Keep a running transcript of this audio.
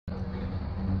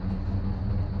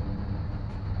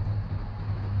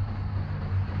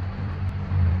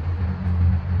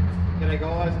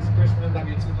guys, it's Chris from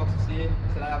MW Toolboxes here.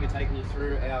 Today I'll be taking you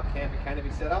through our camper canopy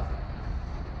setup.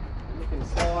 Look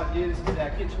inside here, this is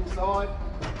our kitchen side.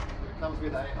 It comes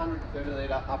with a 130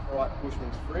 litre upright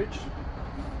Bushman's fridge.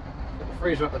 Got the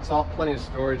freezer at the top, plenty of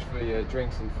storage for your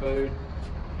drinks and food.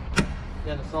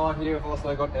 Down the side here we've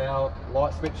also got our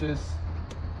light switches,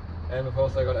 and we've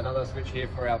also got another switch here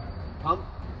for our pump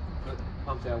that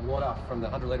pumps our water from the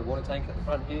 100 litre water tank at the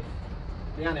front here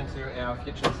down into our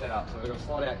kitchen setup. So we've got a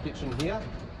slide out kitchen here.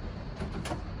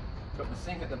 Got the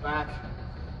sink at the back.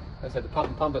 As I said, the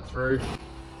pump it through.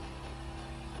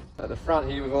 At the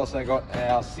front here we've also got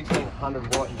our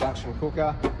 1600 watt induction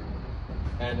cooker,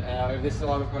 and over this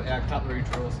side we've got our cutlery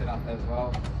drawer set up as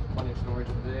well. So plenty of storage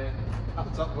over there. Up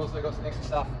the top we've also got some extra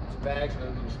stuff, some bags for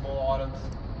some small items,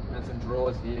 and some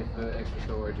drawers here for extra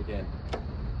storage again.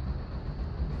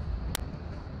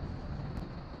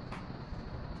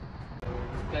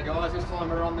 Okay guys, this time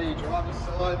we're on the driver's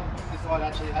side. This side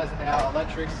actually has our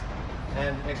electrics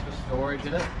and extra storage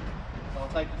in it. So I'll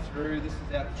take you through. This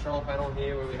is our control panel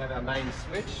here where we have our main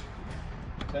switch.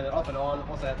 Turn it off and on.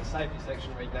 Also have the safety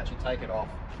section where you can actually take it off.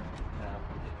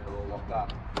 Keep it all locked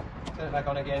up. Turn it back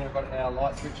on again. We've got our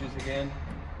light switches again.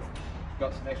 We've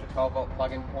got some extra 12 volt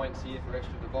plug-in points here for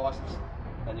extra devices.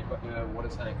 And you've got your water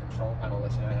tank control panel,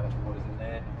 lets you know how much water's in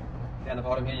there. Down the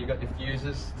bottom here you've got your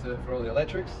fuses for all the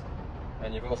electrics.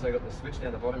 And you've also got the switch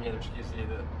down the bottom here which gives you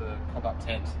the pop-up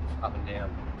tent up and down.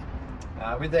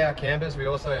 With our campers we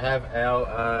also have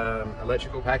our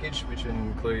electrical package, which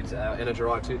includes our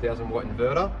Energize 2000 watt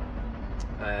inverter,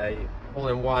 a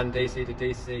all-in-one DC to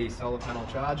DC solar panel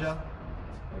charger,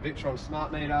 a Victron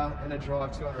smart meter,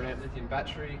 Energize 200 amp lithium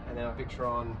battery, and our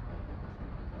Victron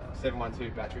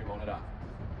 712 battery monitor.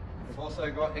 We've also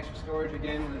got extra storage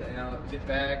again with our zip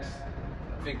bags,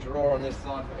 a big drawer on this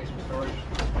side for extra storage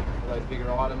for those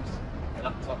bigger items, and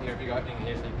up the top here a big opening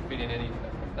here so you can fit in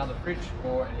another fridge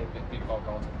or any big bulk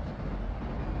items.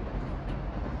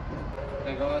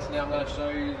 Okay guys, now I'm going to show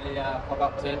you the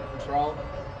pop-up tent control.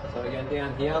 So again,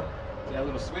 down here is our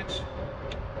little switch.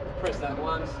 Press that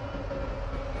once,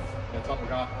 and the top will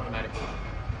go up automatically.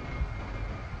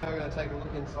 Now we're going to take a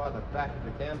look inside the back of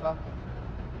the camper.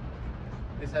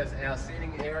 This has our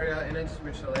seating area in it,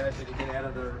 which allows you to get out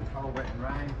of the cold, wet and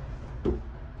rain.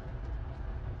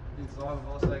 Inside we've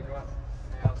also got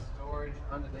our storage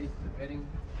underneath the bedding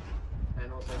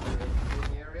and also underneath the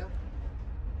seating area.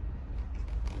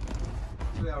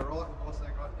 To our right we've also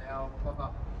got our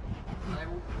pop-up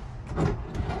table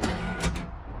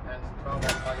and some 12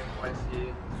 volt plug-in points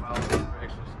here as well for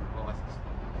extra devices.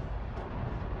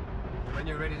 When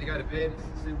you're ready to go to bed, it's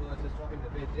as simple as just dropping the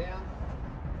bed down.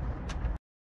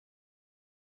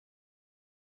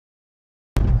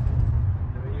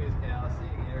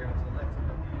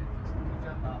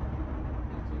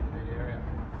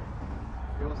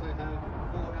 We also have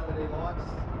 4 LED lights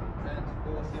and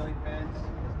 4 ceiling fans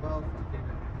as well to keep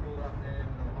it cool up there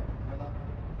with the hot weather.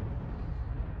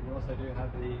 We also do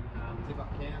have the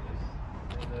zip-up cameras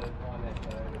and the fire mesh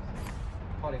loaders.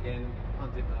 Hot again,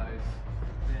 unzip those,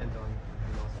 fans on,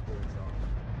 and nice cool inside.